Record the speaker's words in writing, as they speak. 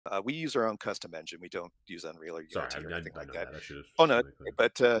We use our own custom engine. We don't use Unreal or Sorry, Unity or anything I like know that. that. I should have Oh should no, have been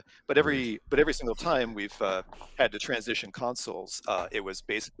clear. but every single time we've had to transition consoles, it was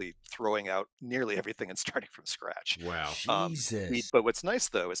basically throwing out nearly everything and starting from scratch. Wow. Jesus. But what's nice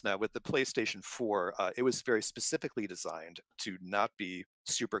though is now with the PlayStation 4, it was very specifically designed to not be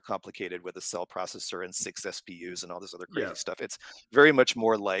super complicated with a cell processor and 6 SPUs and all this other Yeah. crazy stuff. It's very much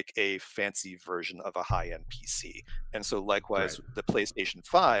more like a fancy version of a high-end PC. And so Right. likewise, the PlayStation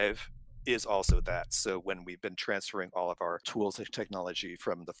 5 is also that. So when we've been transferring all of our tools and technology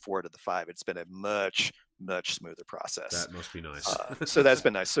from the 4 to the 5, it's been a much smoother process. That must be nice. So that's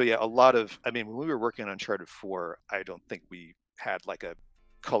been nice. So yeah, a lot of, I mean, when we were working on Uncharted 4, I don't think we had like a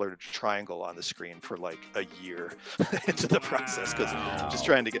colored triangle on the screen for like a year into the process because Wow. just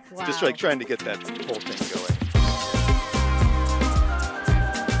trying to get Wow. just like trying to get that whole thing going.